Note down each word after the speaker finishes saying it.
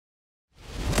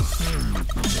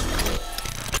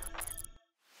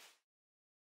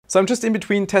So I'm just in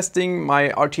between testing my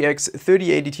RTX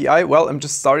 3080 Ti. Well, I'm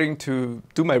just starting to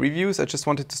do my reviews. I just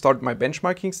wanted to start my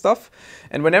benchmarking stuff.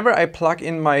 And whenever I plug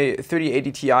in my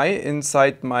 3080 Ti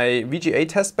inside my VGA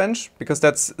test bench, because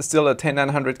that's still a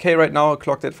 10900K right now,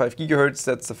 clocked at 5 GHz,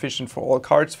 that's sufficient for all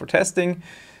cards for testing.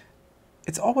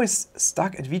 It's always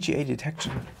stuck at VGA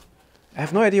detection. I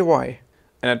have no idea why.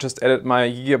 And I just added my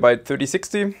Gigabyte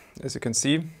 3060, as you can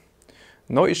see.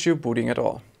 No issue booting at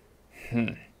all.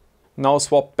 Now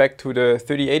swap back to the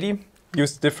 3080.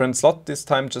 Use different slot this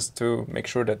time just to make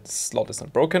sure that the slot is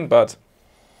not broken, but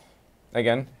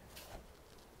again,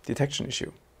 detection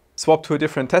issue. Swap to a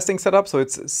different testing setup, so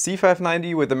it's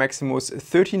C590 with the Maximus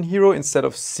 13 Hero instead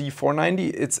of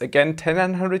C490. It's again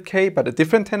 10900K, but a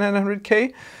different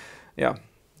 10900K. Yeah,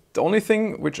 the only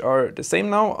thing which are the same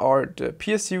now are the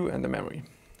PSU and the memory.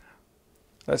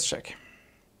 Let's check.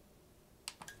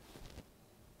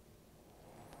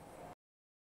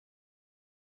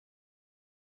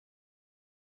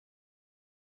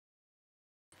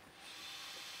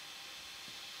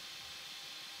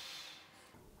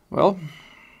 Well,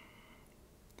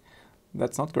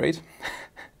 that's not great.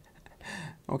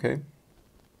 Okay.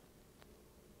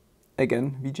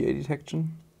 Again, VGA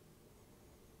detection.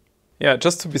 Yeah,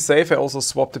 just to be safe, I also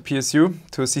swapped the PSU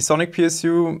to a Seasonic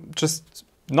PSU, just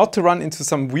not to run into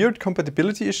some weird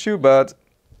compatibility issue, but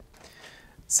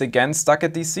it's again stuck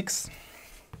at D6.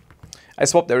 I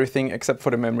swapped everything except for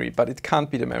the memory, but it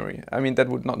can't be the memory. I mean, that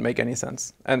would not make any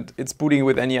sense. And it's booting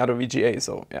with any other VGA,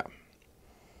 so yeah.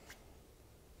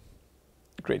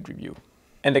 Great review.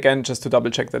 And again, just to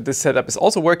double check that this setup is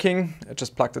also working, I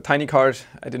just plugged a tiny card.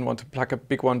 I didn't want to plug a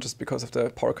big one just because of the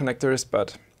power connectors,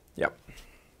 but yeah,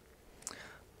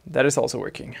 that is also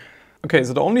working. Okay,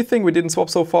 so the only thing we didn't swap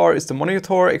so far is the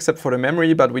monitor, except for the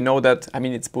memory, but we know that, I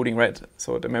mean, it's booting red,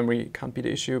 so the memory can't be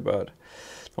the issue, but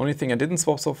the only thing I didn't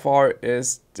swap so far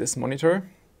is this monitor.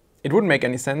 It wouldn't make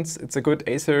any sense. It's a good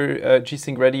Acer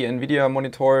G-Sync ready Nvidia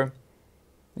monitor.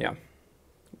 Yeah,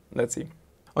 let's see.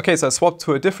 Okay, so I swapped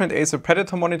to a different Acer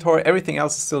Predator monitor. Everything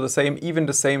else is still the same, even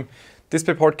the same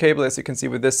DisplayPort cable. As you can see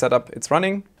with this setup, it's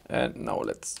running. And now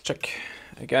let's check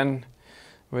again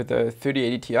with the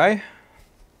 3080 Ti.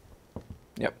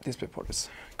 Yep, DisplayPort is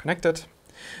connected.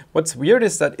 What's weird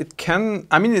is that it can,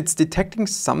 I mean, it's detecting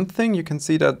something. You can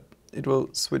see that it will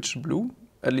switch blue.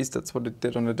 At least that's what it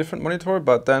did on a different monitor.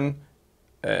 But then,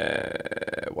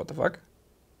 what the fuck?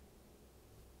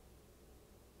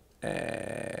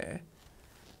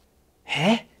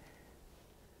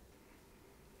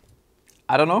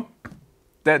 I don't know.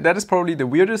 That is probably the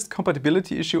weirdest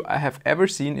compatibility issue I have ever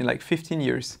seen in like 15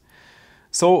 years.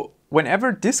 So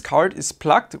whenever this card is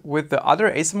plugged with the other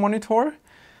Acer monitor,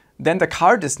 then the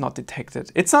card is not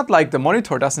detected. It's not like the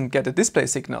monitor doesn't get a display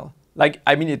signal. Like,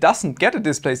 I mean, it doesn't get a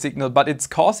display signal, but it's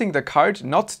causing the card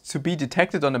not to be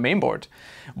detected on the mainboard,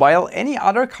 while any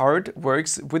other card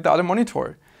works with the other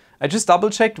monitor. I just double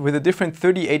checked with a different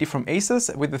 3080 from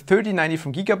Asus, with the 3090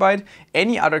 from Gigabyte,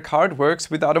 any other card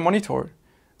works with the other monitor.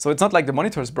 So it's not like the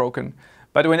monitor is broken.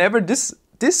 But whenever this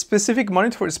specific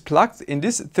monitor is plugged in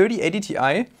this 3080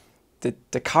 Ti,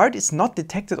 the card is not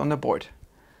detected on the board.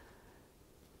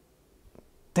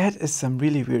 That is some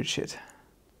really weird shit.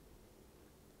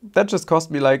 That just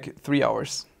cost me like 3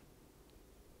 hours.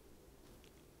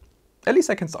 At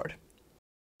least I can start.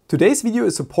 Today's video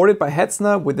is supported by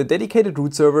Hetzner with the dedicated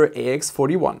root server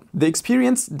AX41. The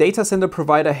experienced data center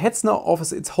provider Hetzner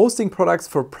offers its hosting products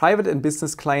for private and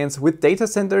business clients with data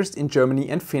centers in Germany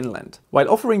and Finland. While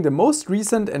offering the most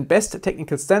recent and best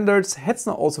technical standards,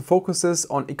 Hetzner also focuses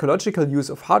on ecological use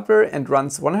of hardware and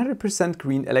runs 100%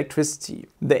 green electricity.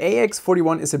 The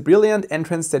AX41 is a brilliant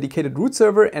entrance dedicated root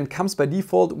server and comes by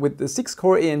default with the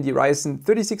 6-core AMD Ryzen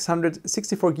 3600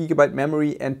 64GB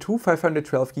memory and two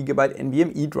 512GB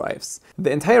NVMe drives.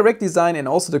 The entire rack design and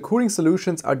also the cooling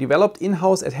solutions are developed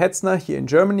in-house at Hetzner here in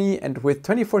Germany, and with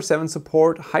 24/7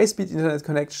 support, high-speed internet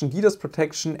connection, DDoS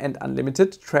protection and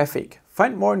unlimited traffic.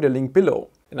 Find more in the link below.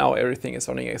 And now everything is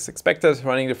running as expected,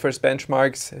 running the first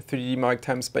benchmarks, 3D Mark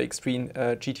Time Spy Extreme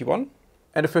GT1.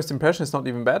 And the first impression is not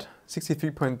even bad,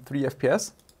 63.3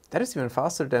 FPS. That is even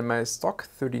faster than my stock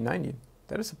 3090.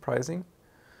 That is surprising.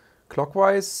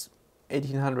 Clock-wise,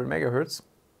 1800 MHz,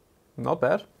 not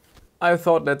bad. I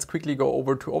thought let's quickly go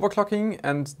over to overclocking,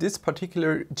 and this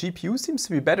particular GPU seems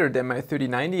to be better than my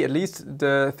 3090. At least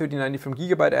the 3090 from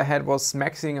Gigabyte I had was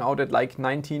maxing out at like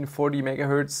 1940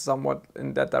 MHz, somewhat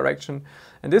in that direction.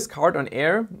 And this card on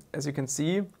air, as you can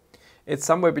see, it's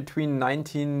somewhere between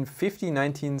 1950,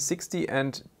 1960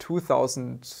 and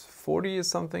 2040 is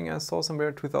something I saw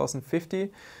somewhere,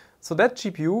 2050. So that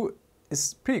GPU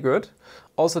is pretty good.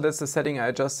 Also, that's the setting I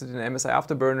adjusted in MSI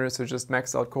Afterburner, so just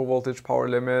maxed out core voltage, power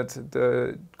limit.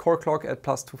 The core clock at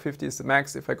plus 250 is the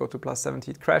max. If I go to plus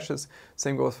 70, it crashes.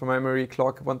 Same goes for memory.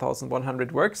 Clock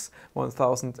 1100 works,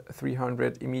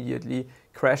 1300 immediately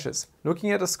crashes.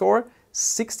 Looking at the score,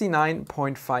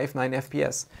 69.59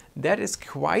 FPS. That is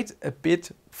quite a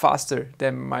bit faster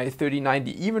than my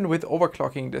 3090, even with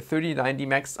overclocking. The 3090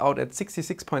 maxed out at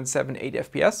 66.78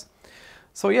 FPS.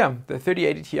 So yeah, the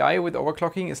 3080 Ti with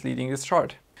overclocking is leading this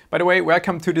chart. By the way,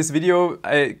 welcome to this video.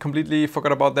 I completely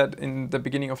forgot about that in the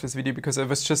beginning of this video because I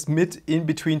was just in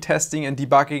between testing and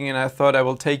debugging, and I thought I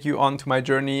will take you on to my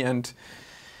journey, and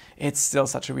it's still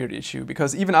such a weird issue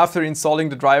because even after installing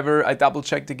the driver, I double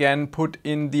checked again, put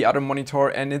in the other monitor,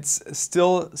 and it's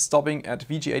still stopping at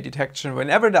VGA detection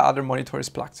whenever the other monitor is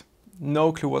plugged.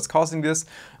 No clue what's causing this.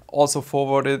 Also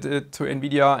forwarded it to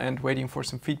Nvidia and waiting for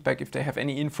some feedback if they have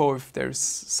any info, if there's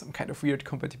some kind of weird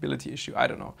compatibility issue, I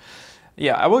don't know.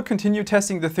 Yeah, I will continue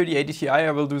testing the 3080 Ti,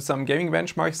 I will do some gaming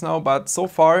benchmarks now, but so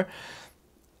far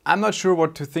I'm not sure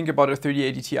what to think about a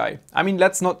 3080 Ti. I mean,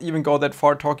 let's not even go that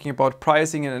far talking about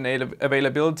pricing and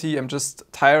availability. I'm just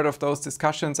tired of those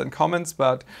discussions and comments,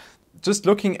 but just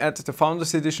looking at the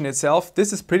Founders Edition itself,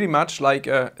 this is pretty much like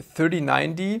a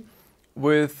 3090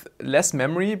 with less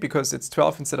memory because it's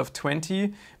 12 instead of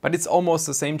 20, but it's almost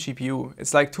the same GPU.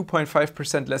 It's like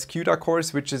 2.5% less CUDA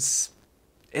cores, which is,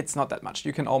 it's not that much.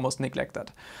 You can almost neglect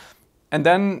that. And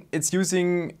then it's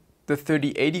using the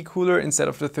 3080 cooler instead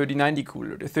of the 3090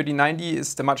 cooler. The 3090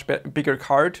 is the much bigger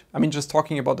card. I mean, just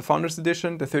talking about the Founders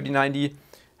Edition, the 3090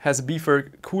 has a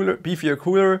beefier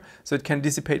cooler, so it can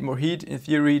dissipate more heat. In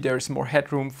theory, there's more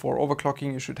headroom for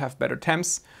overclocking. You should have better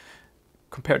temps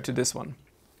compared to this one.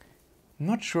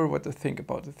 Not sure what to think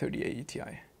about the 3080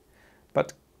 Ti,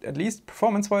 but at least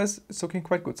performance-wise, it's looking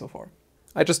quite good so far.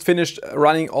 I just finished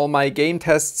running all my game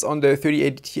tests on the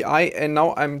 3080 Ti, and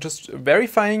now I'm just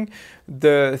verifying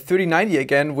the 3090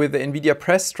 again with the Nvidia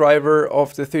press driver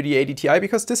of the 3080 Ti,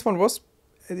 because this one was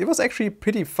actually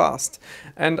pretty fast.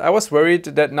 And I was worried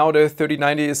that now the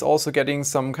 3090 is also getting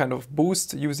some kind of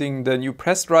boost using the new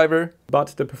press driver,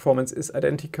 but the performance is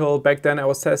identical. Back then I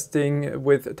was testing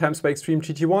with Time Spy Extreme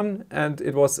GTI and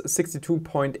it was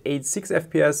 62.86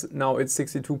 FPS. Now it's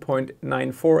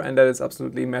 62.94, and that is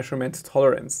absolutely measurement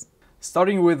tolerance.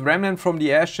 Starting with Remnant from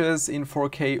the Ashes in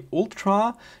 4K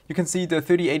Ultra, you can see the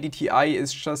 3080 Ti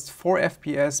is just 4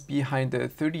 FPS behind the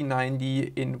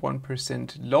 3090 in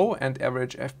 1% low, and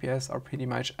average FPS are pretty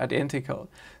much identical.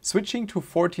 Switching to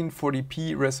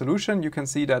 1440p resolution, you can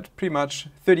see that pretty much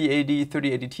 3080,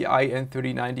 3080 Ti and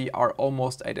 3090 are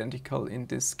almost identical in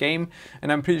this game,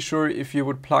 and I'm pretty sure if you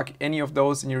would plug any of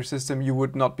those in your system, you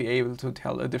would not be able to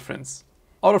tell a difference.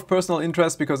 Out of personal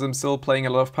interest, because I'm still playing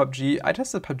a lot of PUBG, I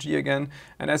tested PUBG again,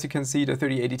 and as you can see, the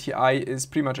 3080 Ti is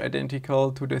pretty much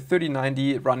identical to the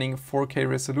 3090 running 4K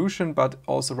resolution, but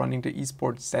also running the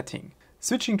Esport setting.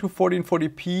 Switching to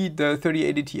 1440p, the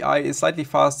 3080 Ti is slightly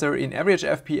faster in average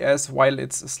FPS, while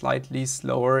it's slightly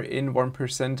slower in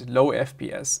 1% low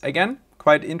FPS. Again,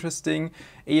 quite interesting.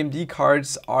 AMD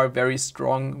cards are very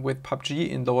strong with PUBG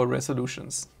in lower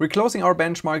resolutions. We're closing our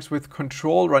benchmarks with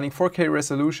Control running 4K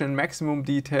resolution, maximum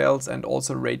details, and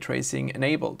also ray tracing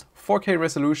enabled. 4K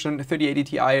resolution, 3080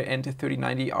 Ti and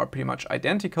 3090 are pretty much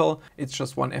identical, it's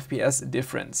just 1 FPS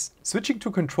difference. Switching to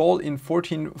Control in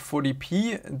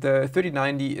 1440p, the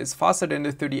 3090 is faster than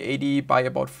the 3080 by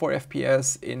about 4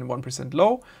 FPS in 1%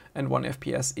 low and 1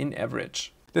 FPS in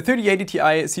average. The 3080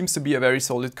 Ti seems to be a very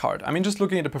solid card. I mean, just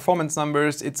looking at the performance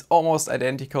numbers, it's almost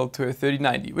identical to a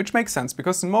 3090, which makes sense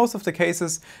because in most of the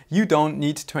cases you don't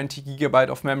need 20 GB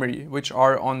of memory, which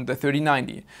are on the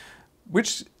 3090.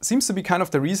 Which seems to be kind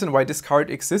of the reason why this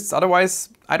card exists. Otherwise,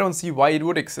 I don't see why it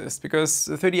would exist, because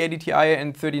the 3080 Ti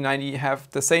and 3090 have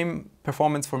the same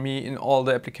performance for me in all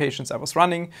the applications I was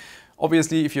running.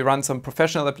 Obviously, if you run some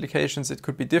professional applications, it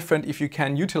could be different if you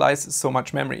can utilize so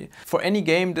much memory. For any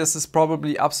game, this is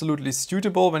probably absolutely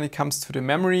suitable when it comes to the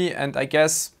memory, and I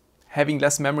guess having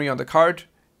less memory on the card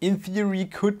in theory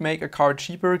could make a card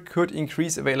cheaper, could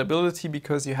increase availability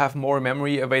because you have more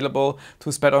memory available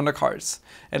to spread on the cards.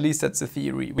 At least that's the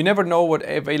theory. We never know what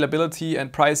availability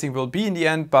and pricing will be in the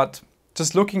end, but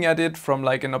just looking at it from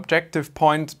like an objective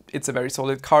point, it's a very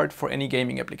solid card for any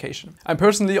gaming application. I'm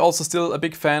personally also still a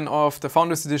big fan of the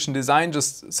Founders Edition design,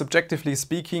 just subjectively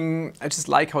speaking. I just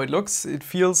like how it looks. It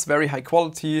feels very high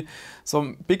quality, so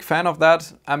I'm a big fan of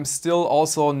that. I'm still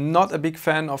also not a big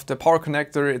fan of the power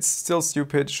connector. It's still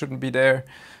stupid, shouldn't be there.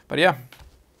 But yeah,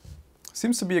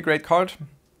 seems to be a great card.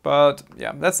 But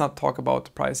yeah, let's not talk about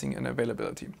pricing and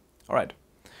availability. All right,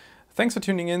 thanks for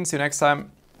tuning in. See you next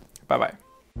time. Bye bye.